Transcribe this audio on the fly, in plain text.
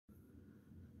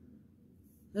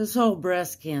This whole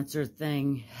breast cancer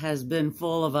thing has been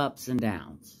full of ups and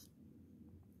downs.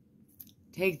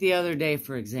 Take the other day,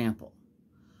 for example.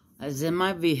 I was in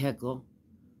my vehicle.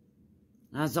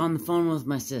 I was on the phone with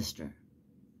my sister. And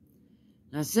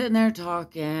I was sitting there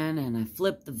talking, and I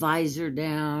flipped the visor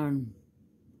down.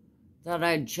 Thought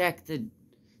I'd check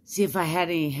see if I had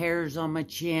any hairs on my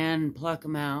chin, pluck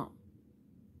them out.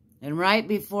 And right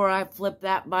before I flipped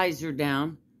that visor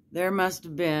down, there must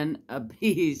have been a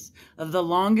piece of the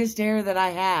longest hair that I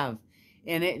have,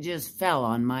 and it just fell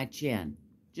on my chin.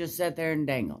 Just sat there and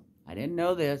dangled. I didn't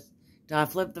know this till I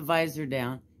flipped the visor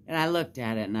down, and I looked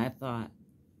at it, and I thought,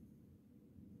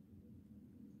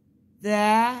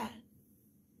 that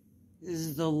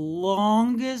is the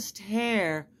longest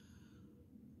hair.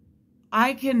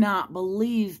 I cannot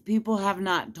believe people have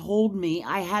not told me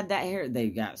I had that hair. They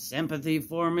got sympathy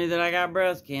for me that I got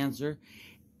breast cancer.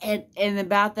 And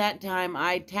about that time,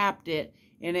 I tapped it,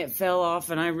 and it fell off,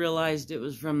 and I realized it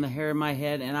was from the hair of my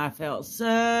head, and I felt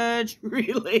such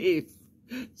relief.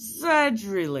 Such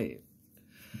relief.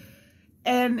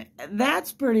 And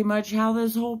that's pretty much how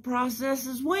this whole process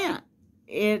has went.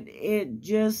 It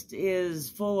just is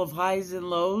full of highs and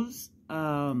lows.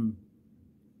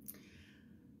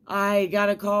 I got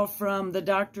a call from the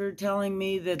doctor telling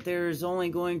me that there's only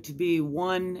going to be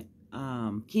one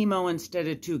chemo instead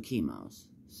of 2 chemos.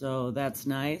 So that's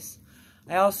nice.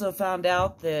 I also found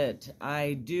out that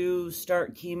I do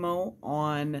start chemo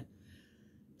on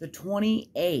the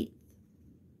 28th.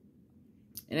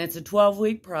 And it's a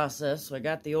 12-week process, so I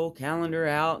got the old calendar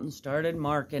out and started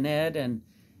marking it. And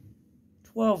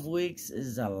 12 weeks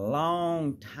is a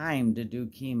long time to do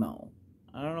chemo.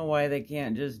 I don't know why they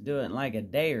can't just do it in like a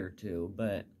day or two,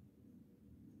 but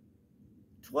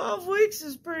 12 weeks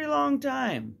is a pretty long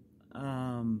time.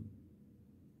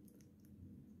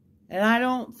 And I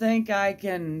don't think I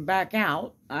can back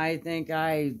out. I think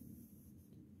I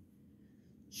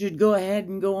should go ahead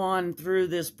and go on through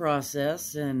this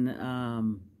process. And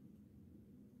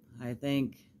I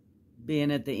think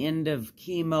being at the end of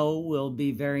chemo will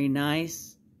be very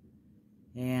nice.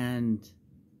 And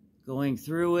going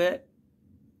through it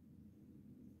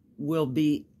will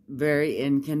be very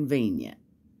inconvenient.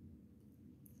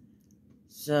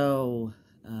 So,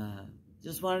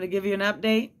 just wanted to give you an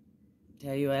update.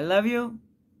 Tell you I love you,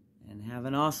 and have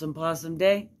an awesome, possum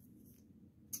day.